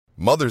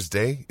Mother's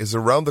Day is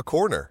around the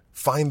corner.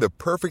 Find the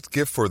perfect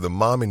gift for the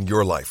mom in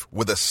your life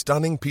with a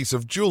stunning piece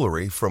of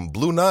jewelry from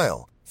Blue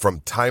Nile.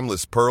 From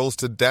timeless pearls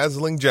to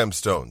dazzling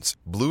gemstones,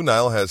 Blue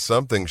Nile has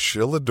something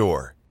she'll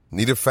adore.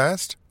 Need it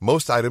fast?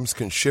 Most items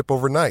can ship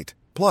overnight.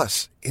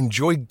 Plus,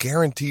 enjoy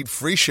guaranteed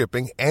free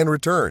shipping and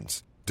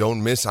returns.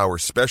 Don't miss our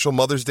special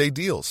Mother's Day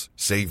deals.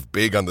 Save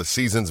big on the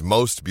season's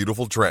most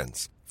beautiful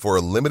trends. For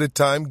a limited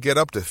time, get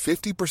up to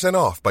 50%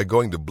 off by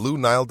going to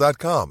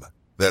BlueNile.com.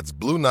 That's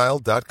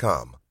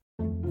BlueNile.com.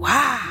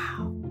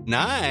 Wow.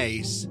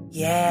 Nice.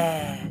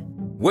 Yeah.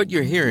 What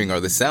you're hearing are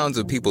the sounds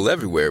of people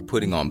everywhere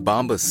putting on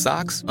Bombas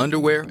socks,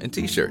 underwear, and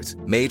T-shirts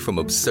made from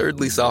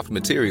absurdly soft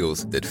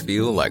materials that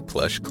feel like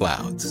plush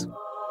clouds.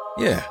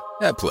 Yeah,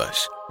 that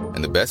plush.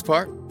 And the best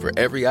part? For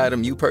every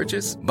item you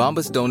purchase,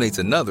 Bombas donates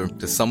another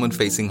to someone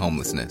facing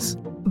homelessness.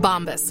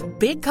 Bombas.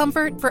 Big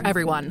comfort for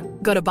everyone.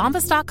 Go to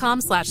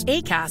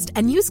bombas.com/ACAST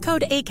and use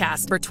code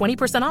ACAST for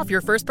 20% off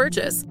your first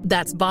purchase.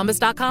 That's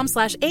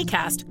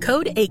bombas.com/ACAST.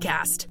 Code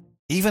ACAST.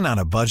 Even on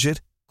a budget,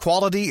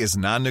 quality is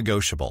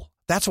non-negotiable.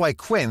 That's why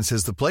Quince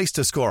is the place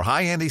to score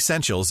high-end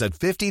essentials at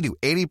 50 to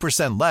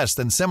 80% less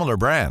than similar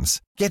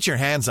brands. Get your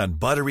hands on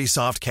buttery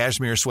soft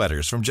cashmere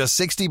sweaters from just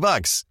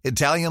 $60,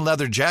 Italian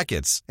leather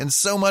jackets, and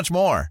so much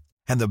more.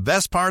 And the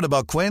best part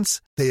about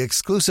Quince, they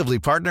exclusively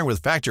partner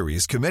with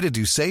factories committed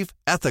to safe,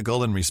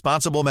 ethical, and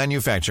responsible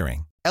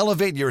manufacturing.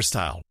 Elevate your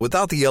style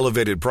without the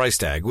elevated price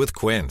tag with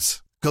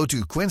Quince. Go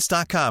to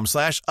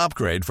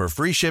quince.com/upgrade for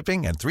free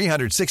shipping and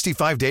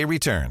 365-day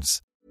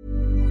returns.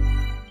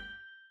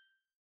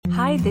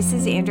 Hi, this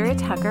is Andrea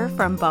Tucker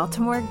from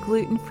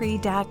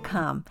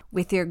BaltimoreGlutenFree.com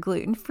with your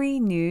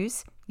gluten-free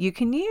news you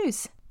can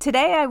use.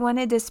 Today, I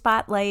wanted to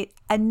spotlight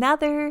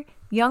another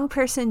young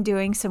person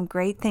doing some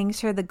great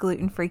things for the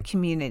gluten-free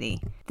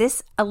community.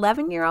 This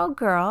 11-year-old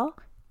girl,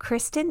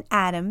 Kristen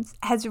Adams,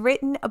 has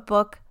written a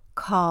book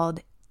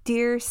called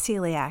Dear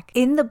Celiac.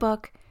 In the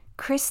book,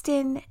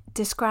 Kristen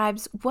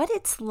describes what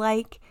it's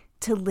like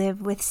to live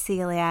with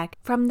celiac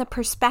from the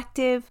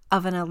perspective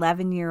of an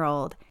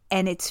 11-year-old.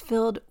 And it's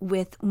filled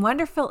with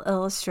wonderful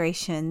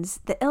illustrations.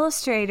 The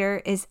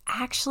illustrator is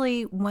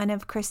actually one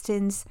of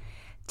Kristen's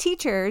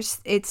teachers.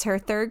 It's her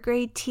third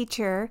grade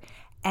teacher,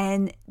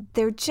 and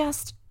they're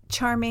just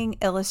charming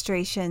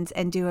illustrations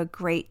and do a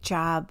great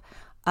job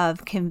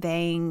of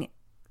conveying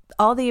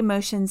all the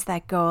emotions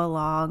that go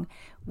along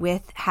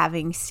with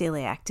having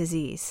celiac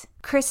disease.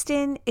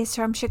 Kristen is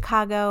from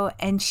Chicago,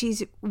 and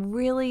she's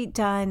really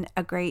done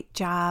a great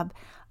job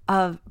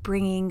of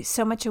bringing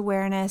so much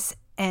awareness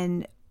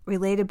and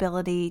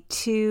relatability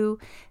to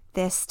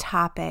this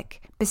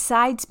topic.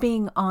 Besides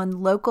being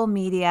on local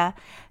media,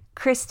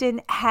 Kristen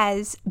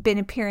has been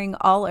appearing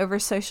all over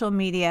social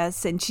media,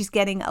 and she's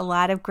getting a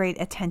lot of great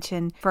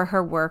attention for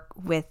her work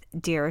with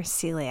Dear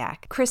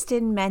Celiac.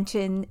 Kristen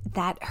mentioned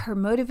that her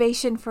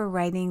motivation for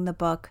writing the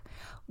book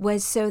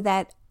was so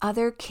that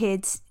other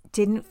kids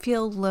didn't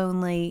feel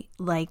lonely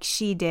like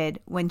she did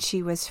when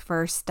she was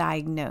first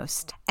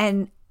diagnosed.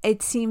 And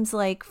it seems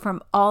like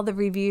from all the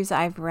reviews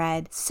I've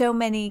read, so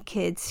many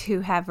kids who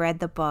have read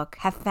the book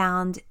have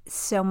found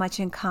so much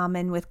in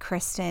common with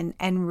Kristen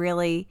and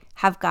really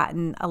have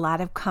gotten a lot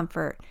of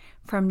comfort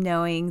from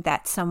knowing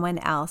that someone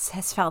else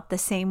has felt the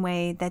same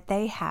way that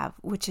they have,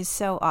 which is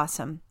so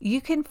awesome.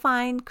 You can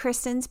find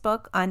Kristen's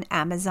book on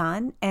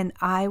Amazon, and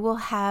I will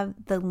have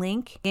the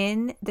link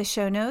in the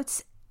show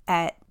notes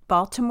at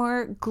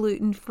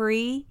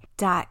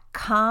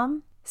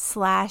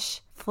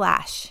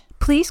BaltimoreGlutenFree.com/flash.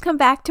 Please come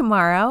back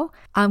tomorrow.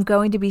 I'm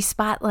going to be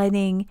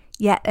spotlighting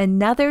yet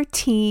another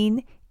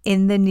teen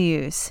in the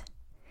news.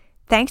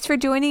 Thanks for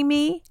joining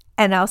me,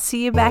 and I'll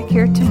see you back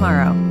here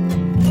tomorrow.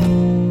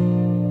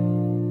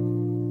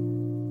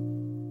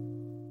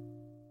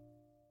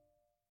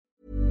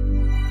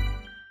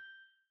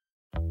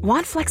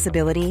 Want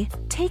flexibility?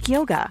 Take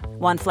yoga.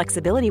 Want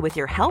flexibility with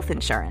your health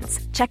insurance?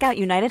 Check out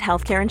United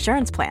Healthcare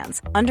Insurance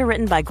Plans.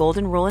 Underwritten by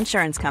Golden Rule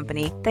Insurance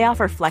Company, they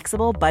offer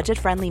flexible,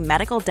 budget-friendly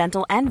medical,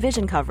 dental, and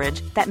vision coverage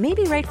that may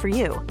be right for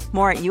you.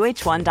 More at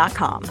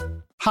UH1.com.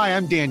 Hi,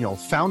 I'm Daniel,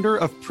 founder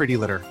of Pretty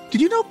Litter.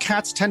 Did you know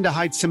cats tend to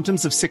hide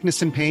symptoms of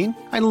sickness and pain?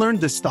 I learned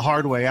this the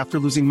hard way after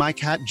losing my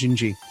cat,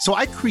 Gingy. So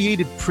I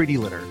created Pretty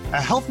Litter,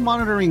 a health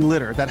monitoring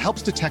litter that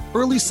helps detect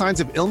early signs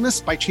of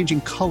illness by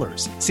changing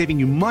colors, saving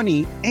you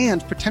money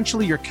and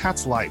potentially your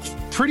cat's life.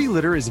 Pretty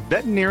Litter is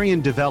veterinarian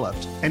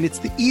developed, and it's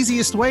the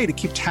easiest way to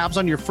keep tabs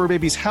on your fur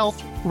baby's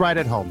health right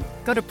at home.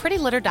 Go to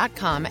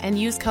prettylitter.com and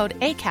use code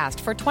ACAST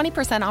for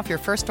 20% off your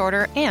first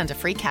order and a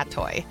free cat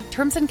toy.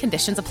 Terms and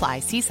conditions apply.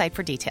 See site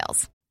for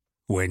details.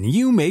 When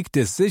you make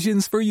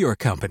decisions for your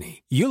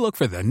company, you look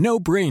for the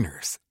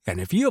no-brainers. And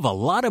if you have a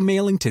lot of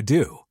mailing to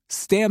do,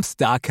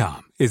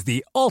 Stamps.com is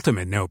the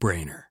ultimate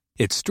no-brainer.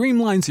 It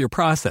streamlines your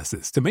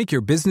processes to make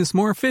your business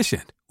more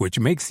efficient, which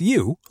makes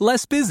you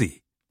less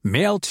busy.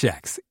 Mail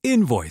checks,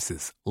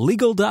 invoices,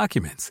 legal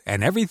documents,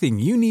 and everything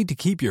you need to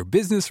keep your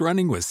business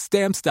running with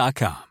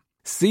Stamps.com.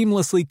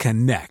 Seamlessly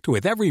connect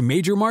with every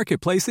major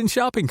marketplace and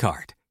shopping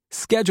cart.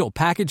 Schedule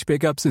package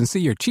pickups and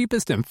see your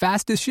cheapest and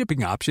fastest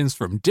shipping options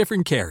from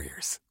different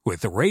carriers,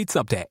 with rates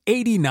up to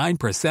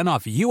 89%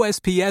 off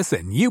USPS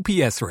and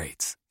UPS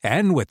rates.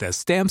 And with the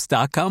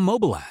Stamps.com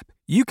mobile app,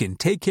 you can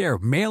take care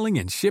of mailing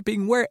and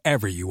shipping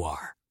wherever you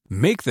are.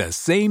 Make the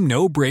same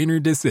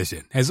no-brainer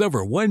decision as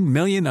over 1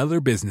 million other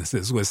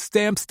businesses with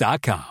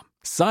Stamps.com.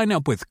 Sign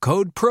up with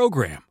code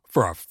PROGRAM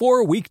for a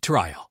 4-week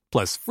trial,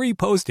 plus free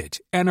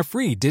postage and a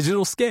free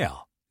digital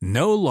scale.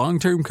 No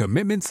long-term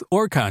commitments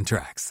or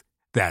contracts.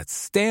 That's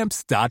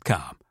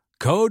Stamps.com.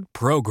 Code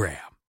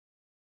PROGRAM.